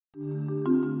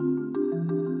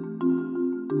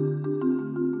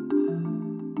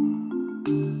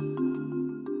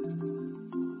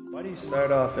start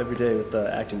off every day with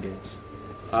the acting games?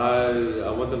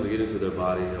 I want them to get into their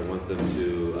body. I want them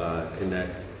to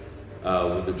connect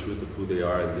with the truth of who they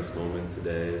are in this moment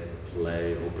today.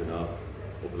 Play, open up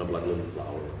like a little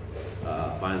flower.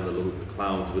 Find the little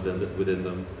clowns within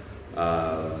them.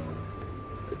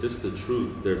 Just the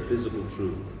truth, their physical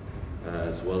truth,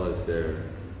 as well as their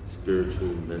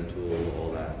spiritual, mental,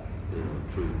 all that,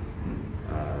 truth.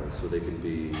 So they can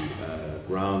be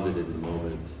grounded in the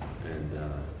moment,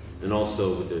 and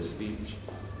also with their speech,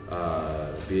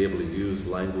 be able to use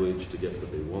language to get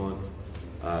what they want,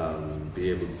 be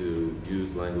able to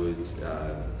use language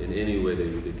in any way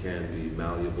they can, be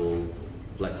malleable,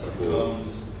 flexible.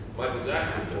 Michael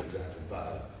Jackson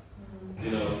 5,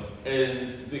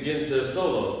 and begins their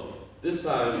solo. This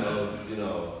time,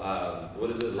 what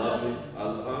is it? Love me? I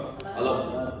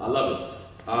love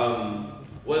it.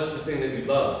 What's the thing that you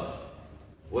love?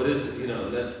 What is it?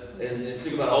 And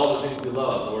speak about all the things you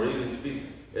love, or even speak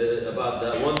about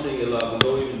that one thing you love, and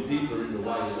go even deeper into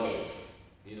why you love it.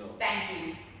 Thank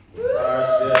you.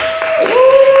 Starship. I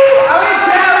love it.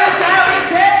 I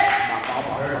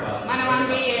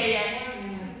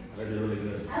love it.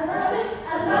 I love it. I love it.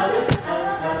 I love it. I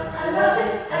love it. I love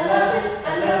it. I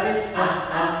love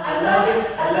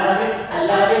it. I love it. I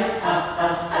love it.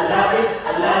 I love it.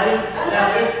 I love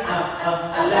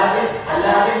it. I love it. I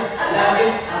love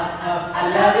it. I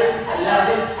love it. I love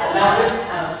it. I love it.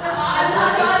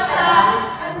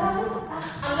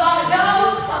 I'm gonna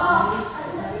go far.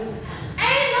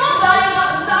 Ain't nobody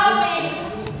gonna stop me.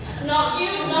 Not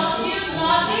you, not even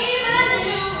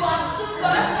you. I'm a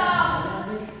superstar.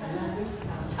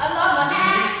 I love my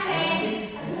acting.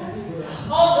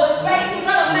 All the graces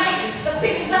that I make, the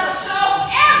pictures that I show,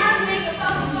 everything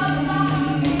about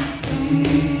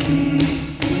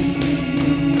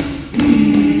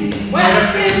when I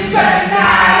sleep at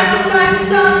night, the light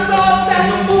turns off and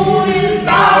the moon is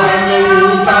out and the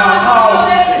rules are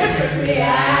hard. It freaks me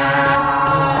out.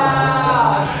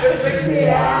 It freaks me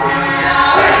out.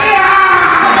 When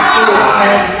I sleep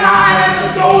at night and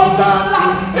the doors are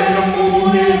locked and the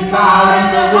moon is out and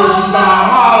the rules are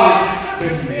hard. It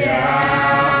freaks me out.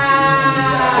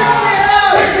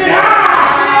 Freaks me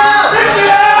out. Freaks me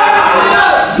out.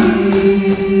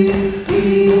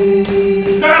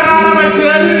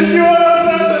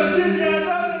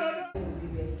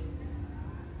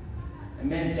 A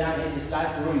man down here just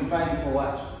life for room fighting for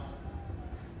what?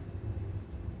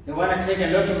 They want to take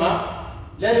and lock him up?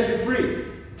 Let him be free.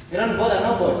 They don't bother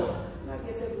nobody. I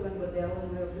guess everyone got their own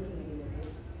way of looking at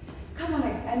it. Come on,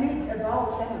 I made a bowl of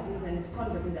flank beans and it's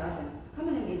converted in the oven. Come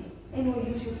on and eat. Ain't no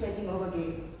use you fretting over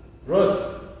game. Rose.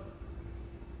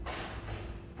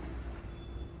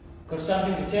 Got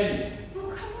something to tell you. No,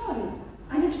 come on.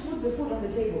 I need to put the food on the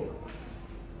table.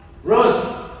 Rose.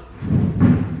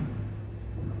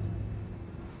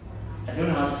 I don't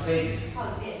know how to say this. I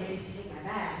was getting ready to take my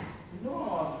bath. No,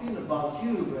 I feel about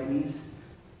you, Bernice.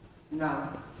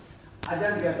 Now, I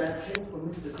just got that check from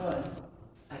Mr. Collins.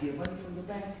 I get money from the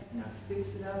bank and I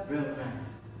fix it up real nice.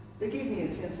 They gave me a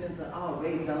 10 cents an hour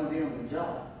raise down there on the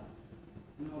job.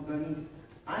 No, Bernice,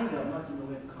 I ain't got much in the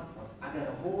way of confidence. I got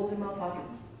a hole in my pocket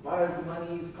as far as the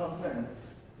money is concerned.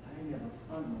 I ain't never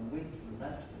found my way to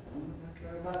that. I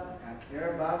care about it. I care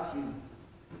about you.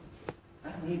 I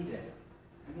need that.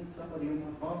 I need somebody on my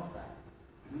bum side.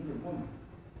 I need a woman.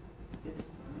 It's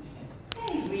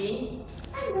Hey, Green.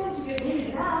 I'm ready to get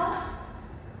married now.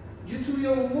 you too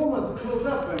young woman to close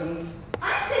up, Bernice.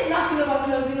 I ain't said nothing about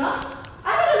closing up.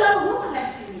 I got a lot of woman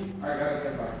left in me. I gotta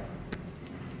get back.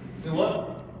 Say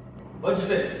what? What'd you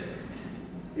say?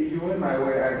 If you in my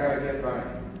way, I gotta get by.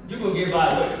 You gonna get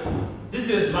by away. This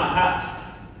is my house.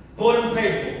 Bought and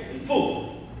paid for, in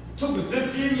full. Took me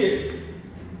 15 years.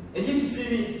 And if you see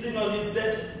me sitting on these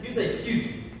steps, you say, excuse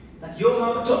me, like your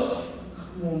mama taught you.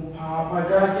 Come on, Pop, I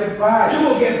gotta get by. You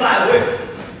gonna get by away.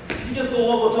 You just gonna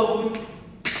walk on top of me.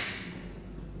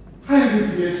 I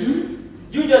live here too.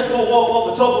 You just gonna walk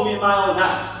off the top of me in my own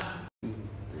house.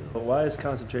 But why is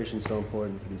concentration so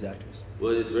important for these actors?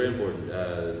 Well, it's very important.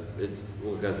 It's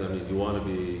because you want to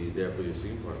be there for your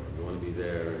scene partner. You want to be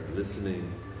there listening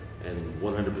and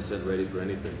 100% ready for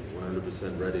anything.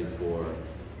 100% ready for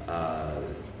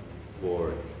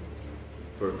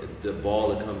the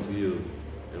ball to come to you,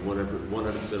 and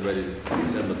 100% ready to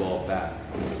send the ball back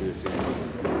to your scene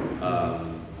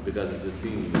partner. Because it's a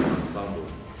team, it's an ensemble.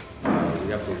 We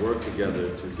have to work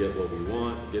together to get what we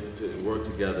want, work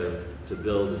together to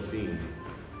build a scene,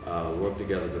 work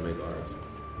together to make art.